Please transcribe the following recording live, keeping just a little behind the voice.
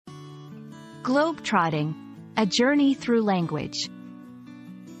Globe-Trotting, a journey through language.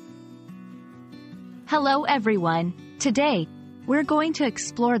 Hello everyone. Today, we're going to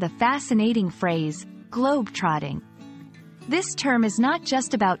explore the fascinating phrase, globe-trotting. This term is not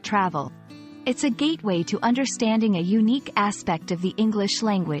just about travel. It's a gateway to understanding a unique aspect of the English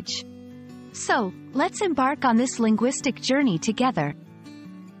language. So, let's embark on this linguistic journey together.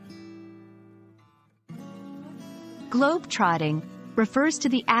 Globe-trotting refers to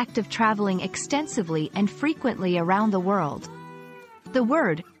the act of traveling extensively and frequently around the world. The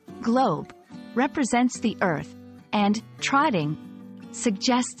word globe represents the Earth, and trotting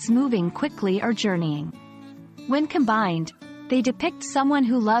suggests moving quickly or journeying. When combined, they depict someone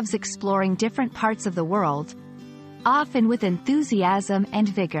who loves exploring different parts of the world, often with enthusiasm and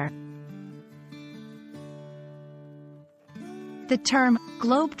vigor. The term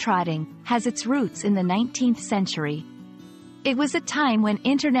globe-trotting has its roots in the 19th century. It was a time when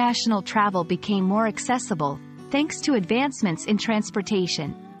international travel became more accessible, thanks to advancements in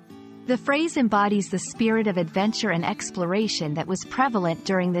transportation. The phrase embodies the spirit of adventure and exploration that was prevalent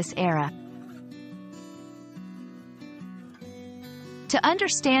during this era. To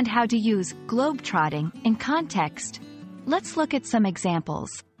understand how to use globe-trotting in context, let's look at some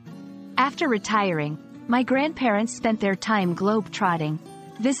examples. After retiring, my grandparents spent their time globe-trotting,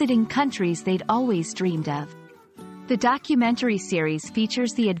 visiting countries they'd always dreamed of. The documentary series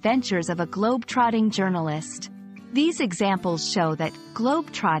features the adventures of a globe-trotting journalist. These examples show that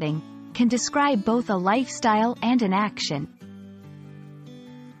globe-trotting can describe both a lifestyle and an action.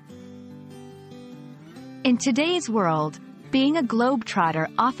 In today's world, being a globe-trotter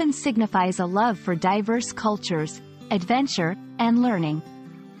often signifies a love for diverse cultures, adventure, and learning.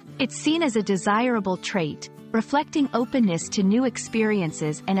 It's seen as a desirable trait, reflecting openness to new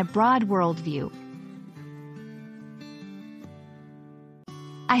experiences and a broad worldview.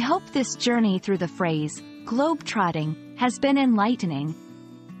 I hope this journey through the phrase, globe-trotting, has been enlightening.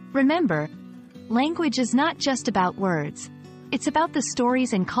 Remember, language is not just about words. It's about the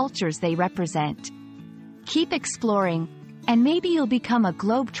stories and cultures they represent. Keep exploring, and maybe you'll become a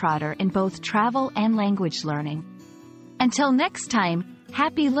globe-trotter in both travel and language learning. Until next time,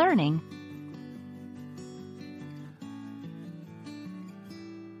 happy learning!